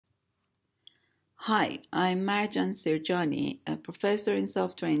Hi, I'm Marjan Sirjani, a professor in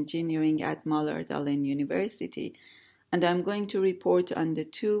software engineering at Mälardalen University, and I'm going to report on the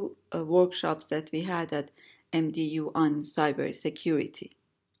two workshops that we had at MDU on cybersecurity.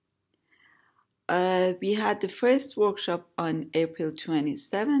 We had the first workshop on April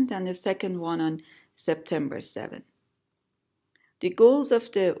 27th and the second one on September 7th. The goals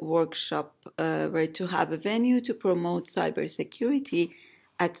of the workshop were to have a venue to promote cybersecurity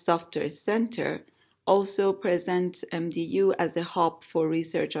at Software Center, also present MDU as a hub for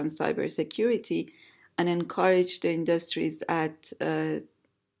research on cybersecurity, and encourage the industries at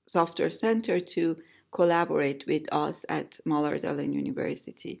Software Center to collaborate with us at Mälardalen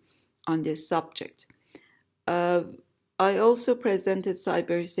University on this subject. I also presented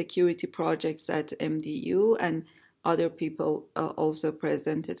cybersecurity projects at MDU, and other people also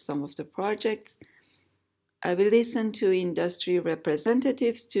presented some of the projects. We listened to industry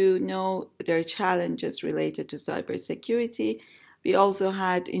representatives to know their challenges related to cybersecurity. We also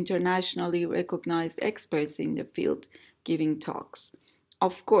had internationally recognized experts in the field giving talks.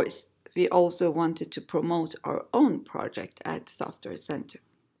 Of course, we also wanted to promote our own project at Software Center.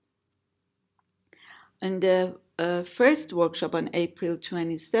 In the first workshop on April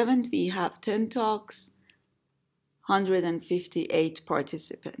 27th, we have 10 talks, 158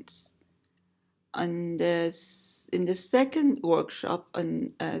 participants. In the second workshop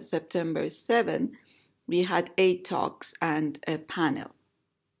on September 7, we had 8 talks and a panel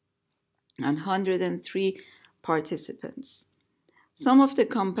and 103 participants. Some of the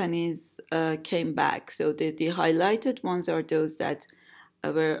companies came back, so the highlighted ones are those that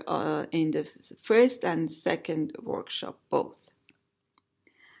were in the first and second workshop both.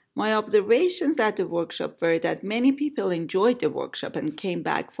 My observations at the workshop were that many people enjoyed the workshop and came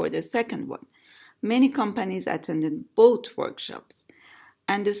back for the second one. Many companies attended both workshops.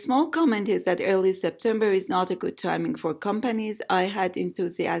 And the small comment is that early September is not a good timing for companies. I had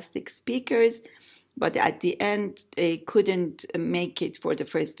enthusiastic speakers, but at the end, they couldn't make it for the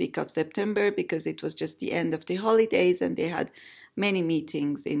first week of September because it was just the end of the holidays and they had many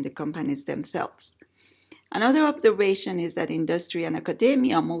meetings in the companies themselves. Another observation is that industry and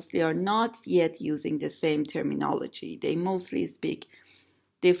academia mostly are not yet using the same terminology. They mostly speak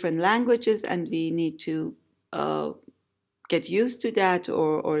different languages, and we need to get used to that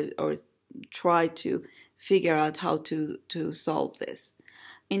or try to figure out how to solve this.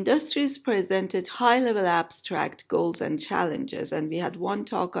 Industries presented high-level abstract goals and challenges, and we had one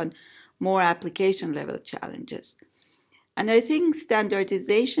talk on more application-level challenges. And I think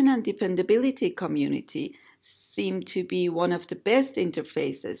standardization and dependability community seem to be one of the best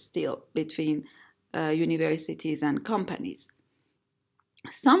interfaces still between universities and companies.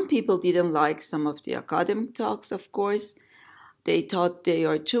 Some people didn't like some of the academic talks, of course. They thought they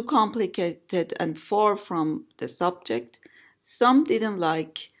are too complicated and far from the subject. Some didn't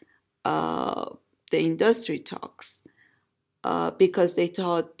like the industry talks because they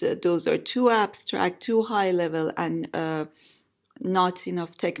thought those are too abstract, too high level, and not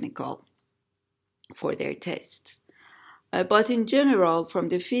enough technical for their tastes. But in general, from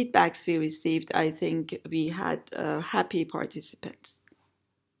the feedbacks we received, I think we had happy participants.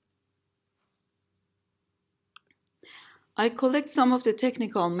 I collect some of the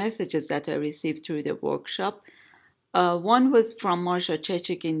technical messages that I received through the workshop. One was from Marjan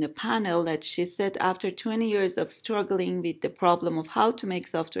Sirjani in the panel that she said after 20 years of struggling with the problem of how to make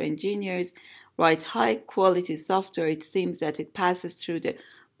software engineers write high-quality software, it seems that it passes through the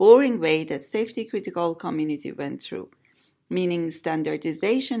boring way that safety-critical community went through, meaning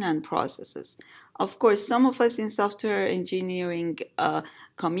standardization and processes. Of course, some of us in software engineering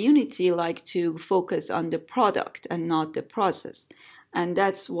community like to focus on the product and not the process. And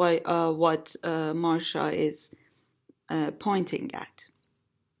that's why what Marcia is pointing at.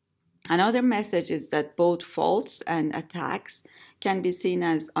 Another message is that both faults and attacks can be seen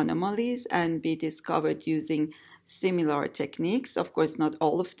as anomalies and be discovered using similar techniques. Of course, not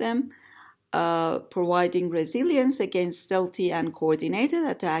all of them. Providing resilience against stealthy and coordinated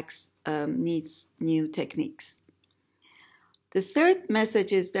attacks needs new techniques. The third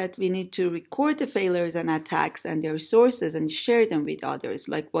message is that we need to record the failures and attacks and their sources and share them with others,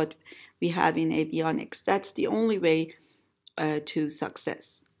 like what we have in avionics. That's the only way to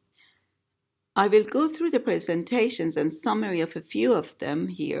success. I will go through the presentations and summary of a few of them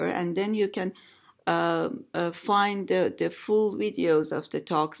here, and then you can find the full videos of the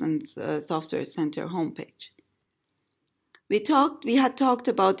talks on Software Center homepage. We had talked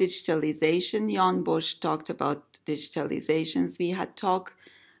about digitalization. Jan Bosch talked about digitalizations. We had talked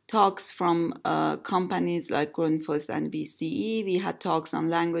talks from companies like Grundfos and BCE. We had talks on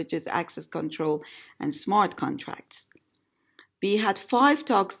languages, access control, and smart contracts. We had 5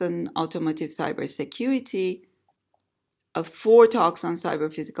 talks on automotive cybersecurity, 4 talks on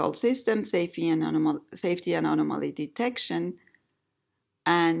cyber-physical systems, safety and anomaly detection,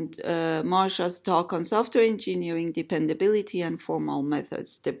 and Marsha's talk on software engineering, dependability, and formal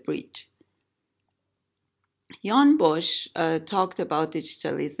methods, the bridge. Jan Bosch talked about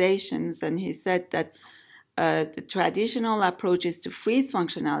digitalizations, and he said that the traditional approach is to freeze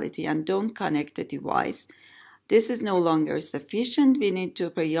functionality and don't connect the device. This is no longer sufficient. We need to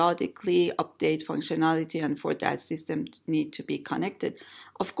periodically update functionality, and for that, systems need to be connected.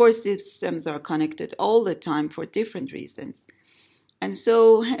 Of course, systems are connected all the time for different reasons. And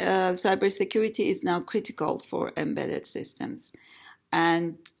so cybersecurity is now critical for embedded systems.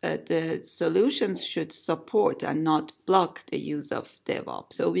 And the solutions should support and not block the use of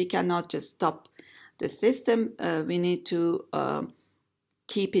DevOps. So we cannot just stop the system. We need to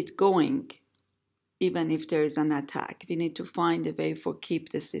keep it going, even if there is an attack. We need to find a way for keep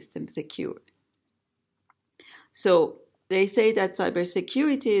the system secure. So they say that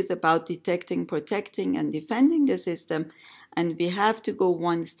cybersecurity is about detecting, protecting, and defending the system. And we have to go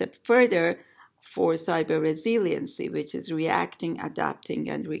one step further for cyber resiliency, which is reacting, adapting,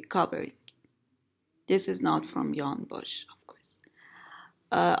 and recovering. This is not from Jan Bosch, of course.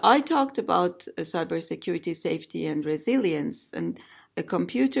 I talked about cybersecurity, safety, and resilience, and a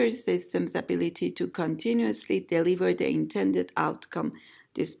computer system's ability to continuously deliver the intended outcome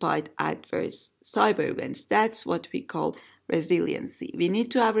despite adverse cyber events. That's what we call resiliency. We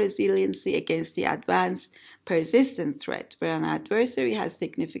need to have resiliency against the advanced persistent threat, where an adversary has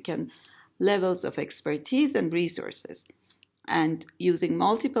significant levels of expertise and resources, and using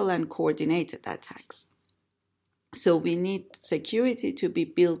multiple and coordinated attacks. So we need security to be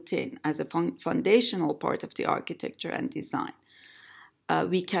built in as a foundational part of the architecture and design.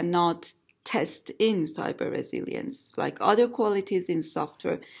 We cannot test in cyber resilience. Like other qualities in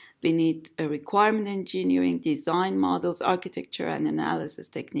software, we need a requirement engineering, design models, architecture, and analysis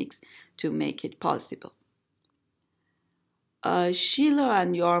techniques to make it possible. Sheila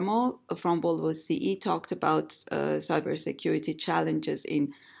and Jarmo from Volvo CE talked about cybersecurity challenges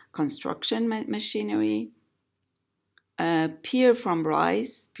in construction machinery. Pierre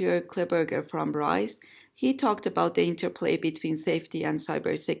Kleberger from RISE, he talked about the interplay between safety and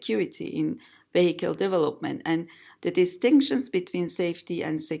cybersecurity in vehicle development, and the distinctions between safety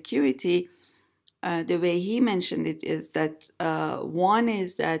and security. The way he mentioned it is that one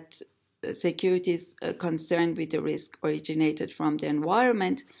is that security is concerned with the risk originated from the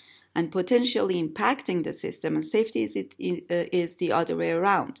environment and potentially impacting the system, and safety is the other way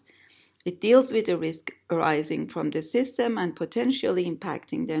around. It deals with the risk arising from the system and potentially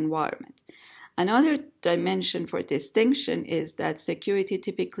impacting the environment. Another dimension for distinction is that security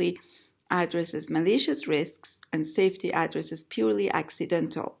typically addresses malicious risks and safety addresses purely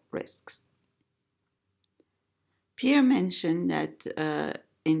accidental risks. Pierre mentioned that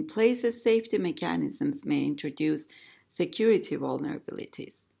in places, safety mechanisms may introduce security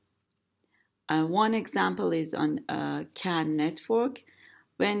vulnerabilities. One example is on a CAN network.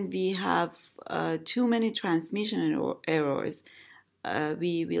 When we have too many transmission errors,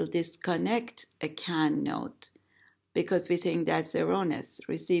 we will disconnect a CAN node because we think that's erroneous.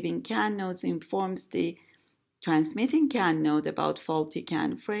 Receiving CAN nodes informs the transmitting CAN node about faulty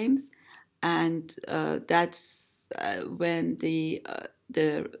CAN frames, and that's when the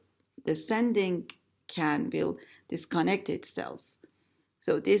sending CAN will disconnect itself.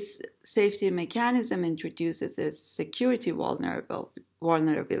 So this safety mechanism introduces a security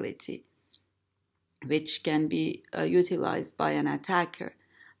vulnerability, which can be utilized by an attacker,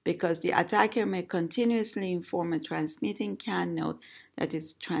 because the attacker may continuously inform a transmitting CAN node that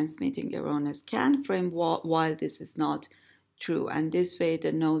is transmitting erroneous CAN frame while this is not true. And this way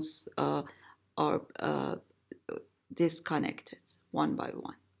the nodes are disconnected one by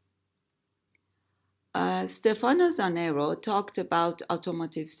one. Stefano Zanero talked about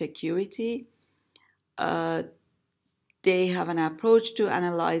automotive security. They have an approach to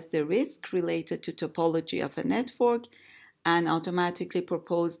analyze the risk related to topology of a network and automatically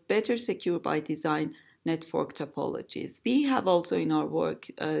propose better secure by design network topologies. We have also in our work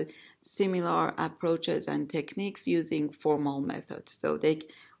similar approaches and techniques using formal methods. So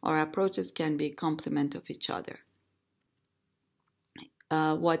our approaches can be complement of each other.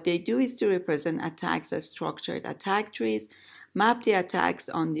 What they do is to represent attacks as structured attack trees, map the attacks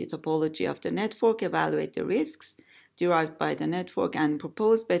on the topology of the network, evaluate the risks derived by the network, and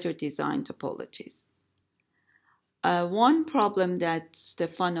propose better design topologies. One problem that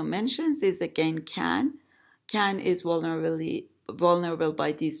Stefano mentions is again CAN. CAN is vulnerable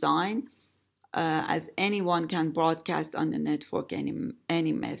by design, as anyone can broadcast on the network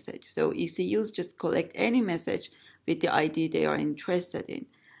any message. So ECUs just collect any message with the ID they are interested in.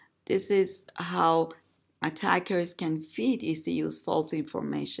 This is how attackers can feed ECUs false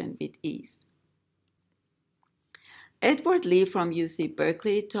information with ease. Edward Lee from UC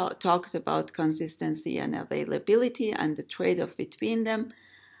Berkeley talked about consistency and availability and the trade-off between them.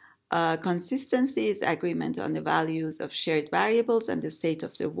 Consistency is agreement on the values of shared variables and the state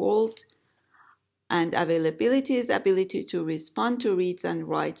of the world. And availability is ability to respond to reads and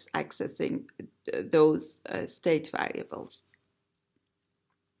writes accessing those state variables.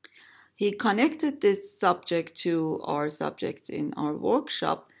 He connected this subject to our subject in our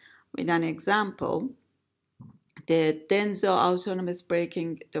workshop with an example. The Denso autonomous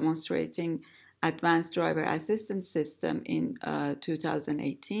braking demonstrating advanced driver assistance system in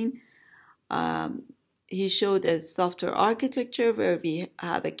 2018. He showed a software architecture where we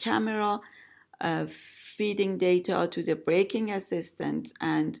have a camera feeding data to the braking assistant,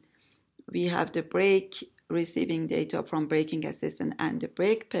 and we have the brake receiving data from braking assistant and the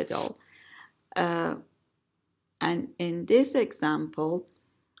brake pedal. And in this example,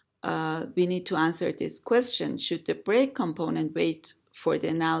 we need to answer this question: should the brake component wait for the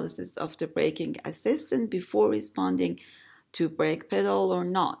analysis of the braking assistant before responding to brake pedal or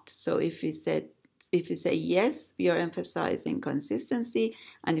not? So if we say yes, we are emphasizing consistency,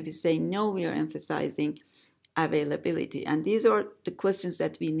 and if we say no, we are emphasizing availability. And these are the questions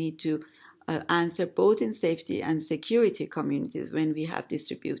that we need to answer both in safety and security communities when we have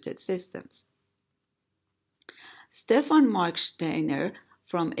distributed systems. Stefan Marksteiner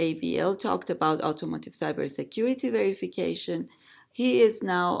from AVL talked about automotive cybersecurity verification. He is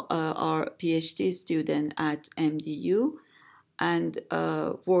now our PhD student at MDU and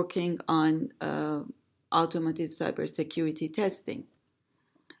working on automotive cybersecurity testing.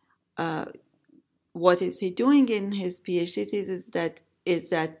 What is he doing in his PhD thesis is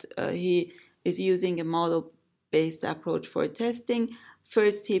that he is using a model-based approach for testing.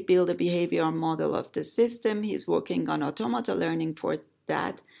 First, he built a behavioral model of the system. He's working on automata learning for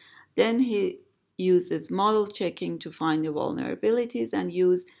that. Then he uses model checking to find the vulnerabilities and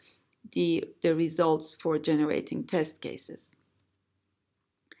use the results for generating test cases.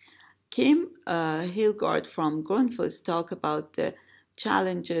 Kim Hilgard from Grundfos talked about the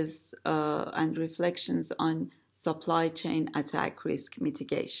challenges and reflections on supply chain attack risk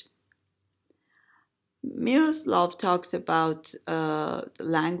mitigation. Miroslav talked about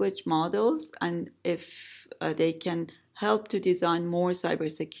language models and if they can help to design more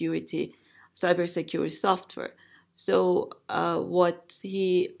cybersecure software. So what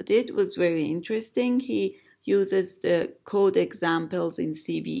he did was very interesting. He uses the code examples in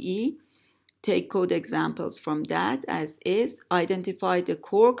CVE, take code examples from that as is, identify the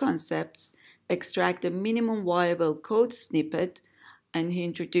core concepts, extract a minimum viable code snippet, and he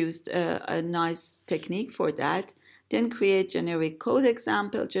introduced a nice technique for that. Then create generic code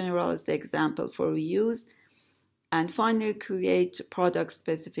example, generalize the example for reuse, and finally create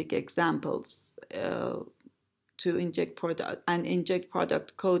product-specific examples to inject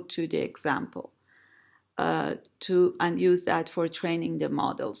product code to the example and use that for training the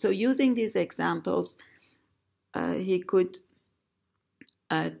model. So using these examples, he could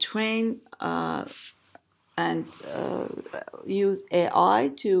train and use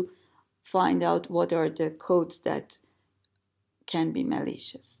AI to find out what are the codes that can be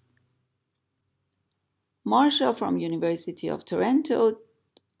malicious. Marsha from University of Toronto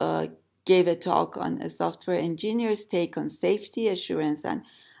gave a talk on a software engineer's take on safety, assurance, and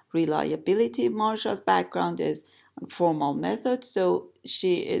reliability. Marsha's background is formal methods, so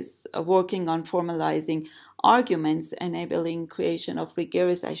she is working on formalizing arguments, enabling creation of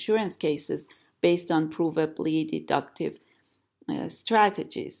rigorous assurance cases based on provably deductive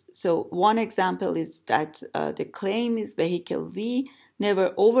strategies. So one example is that the claim is vehicle V never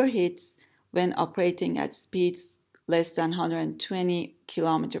overheats when operating at speeds less than 120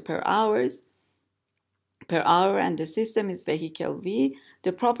 km per hour, and the system is vehicle V.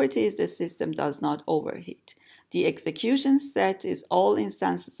 The property is the system does not overheat. The execution set is all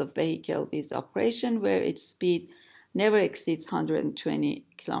instances of vehicle V's operation where its speed never exceeds 120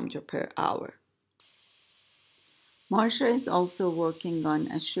 km per hour. Marsha is also working on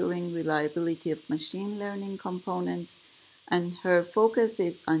assuring reliability of machine learning components, and her focus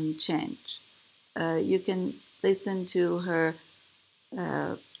is on change. You can listen to her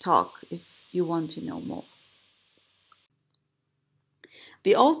talk if you want to know more.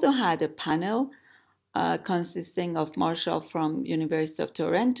 We also had a panel consisting of Marshall from University of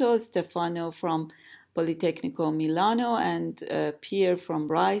Toronto, Stefano from Politecnico Milano, and Pierre from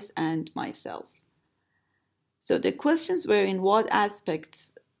Rice, and myself. So the questions were in what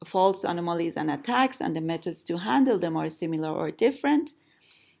aspects false anomalies and attacks and the methods to handle them are similar or different.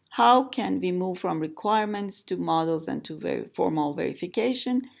 How can we move from requirements to models and to formal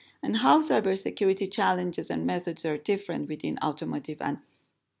verification? And how cybersecurity challenges and methods are different within automotive and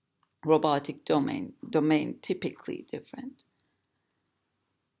robotic domain typically different.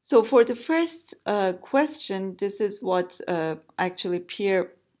 So for the first question, this is what actually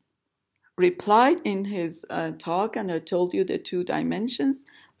Pierre replied in his talk, and I told you the two dimensions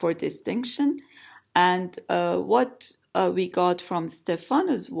for distinction. And what we got from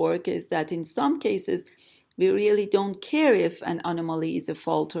Stefano's work is that in some cases, we really don't care if an anomaly is a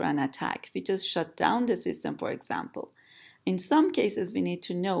fault or an attack. We just shut down the system, for example. In some cases, we need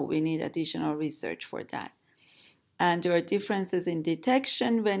to know. We need additional research for that. And there are differences in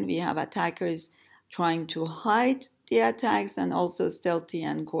detection when we have attackers trying to hide the attacks and also stealthy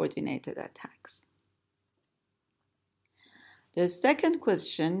and coordinated attacks. The second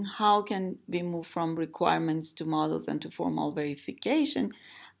question, how can we move from requirements to models and to formal verification?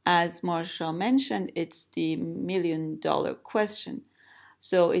 As Marcia mentioned, it's the million-dollar question.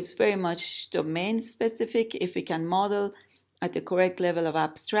 So it's very much domain-specific. If we can model at the correct level of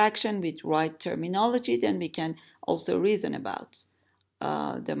abstraction with right terminology, then we can also reason about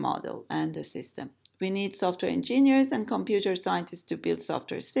the model and the system. We need software engineers and computer scientists to build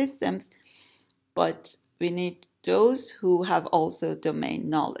software systems, but we need those who have also domain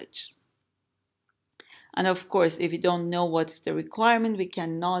knowledge. And of course, if we don't know what is the requirement, we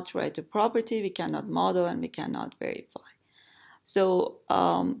cannot write a property, we cannot model, and we cannot verify. So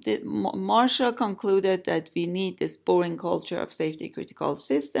Marcia concluded that we need this boring culture of safety critical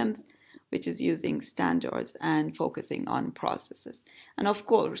systems, which is using standards and focusing on processes. And of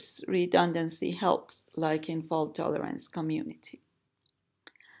course, redundancy helps, like in fault tolerance community.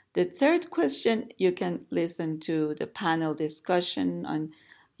 The third question, you can listen to the panel discussion on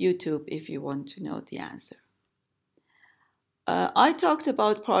YouTube if you want to know the answer. I talked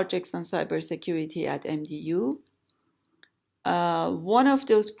about projects on cybersecurity at MDU. One of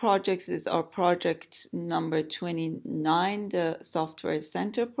those projects is our project number 29, the Software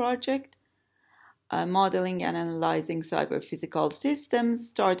Center project, modeling and analyzing cyber-physical systems,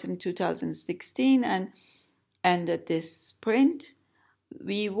 started in 2016 and ended this sprint.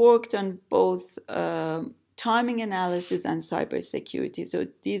 We worked on both timing analysis and cybersecurity. So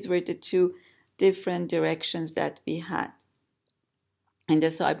these were the two different directions that we had. In the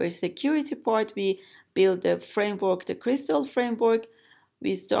cybersecurity part, we built the framework, the Crystal framework.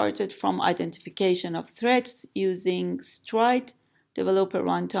 We started from identification of threats using Stride, developer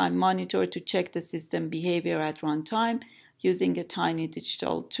runtime monitor to check the system behavior at runtime using a tiny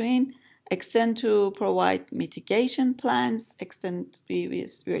digital twin. Extend to provide mitigation plans. Extend,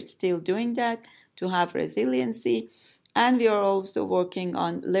 we're still doing that to have resiliency. And we are also working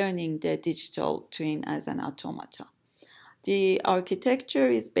on learning the digital twin as an automata. The architecture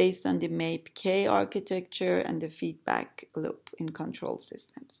is based on the MAPE-K architecture and the feedback loop in control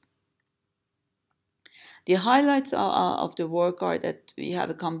systems. The highlights of the work are that we have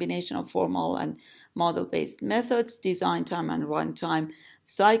a combination of formal and model-based methods, design time and runtime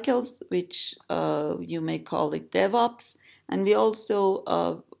cycles, which you may call it DevOps, and we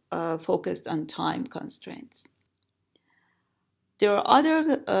also focused on time constraints. There are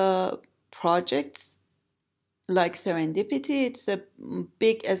other projects like Serendipity. It's a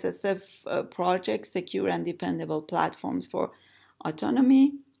big SSF project, secure and dependable platforms for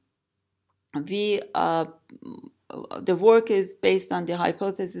autonomy. The work is based on the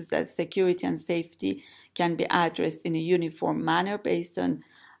hypothesis that security and safety can be addressed in a uniform manner based on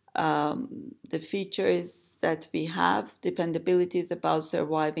the features that we have. Dependability is about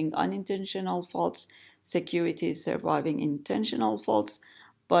surviving unintentional faults. Security is surviving intentional faults,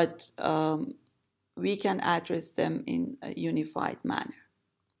 but we can address them in a unified manner.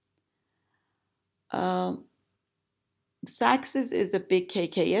 SAXIS is a big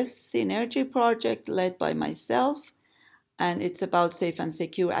KKS synergy project led by myself, and it's about safe and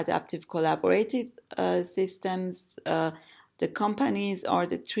secure adaptive collaborative systems. The companies are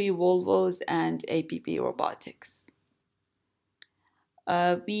the 3 Volvos and ABB Robotics.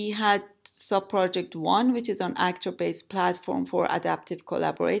 We had sub-project 1, which is an actor-based platform for adaptive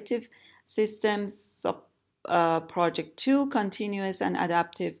collaborative systems. Sub-project 2, continuous and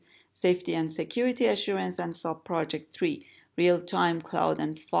adaptive safety and security assurance, and sub-project 3, real-time cloud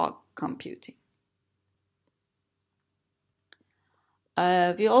and fog computing.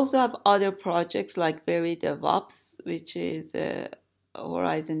 We also have other projects like Very DevOps, which is a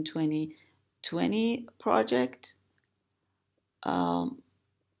Horizon 2020 project, and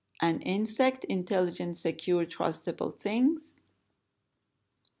Insect, Intelligent, Secure, Trustable Things.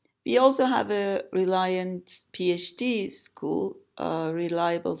 We also have a Reliant PhD school,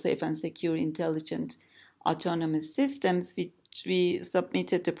 Reliable, Safe, and Secure, Intelligent, Autonomous Systems, which we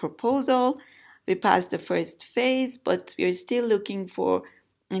submitted the proposal. We passed the first phase, but we're still looking for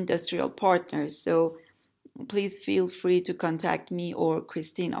industrial partners. So please feel free to contact me or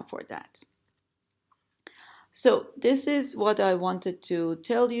Christina for that. So this is what I wanted to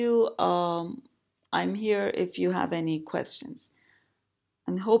tell you. I'm here if you have any questions,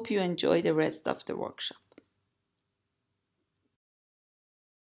 and hope you enjoy the rest of the workshop.